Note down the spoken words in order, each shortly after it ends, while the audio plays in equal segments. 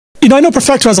I know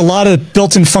Perfecto has a lot of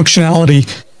built-in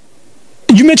functionality.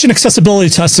 You mentioned accessibility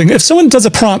testing. If someone does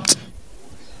a prompt,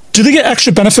 do they get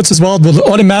extra benefits as well? Will it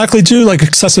automatically do like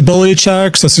accessibility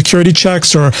checks or security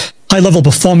checks or high-level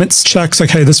performance checks?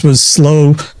 Like, hey, this was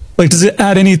slow. Like, does it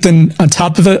add anything on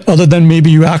top of it other than maybe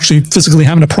you actually physically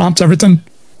having to prompt everything?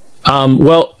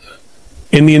 Well,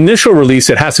 in the initial release,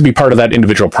 it has to be part of that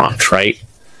individual prompt, right?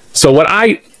 So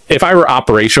if I were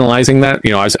operationalizing that,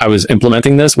 I was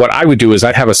implementing this, what I would do is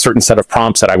I'd have a certain set of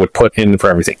prompts that I would put in for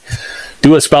everything.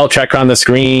 Do a spell check on the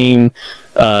screen,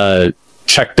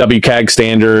 check WCAG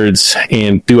standards,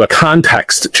 and do a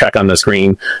context check on the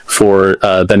screen for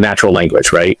the natural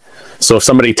language, right? So if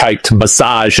somebody typed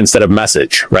massage instead of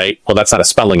message, right? Well, that's not a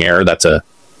spelling error, that's a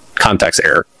context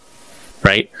error,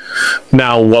 right?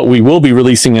 Now, what we will be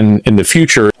releasing in the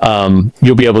future,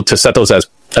 you'll be able to set those as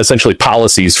essentially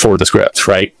policies for the scripts,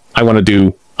 right?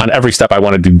 On every step, I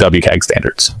want to do WCAG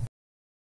standards.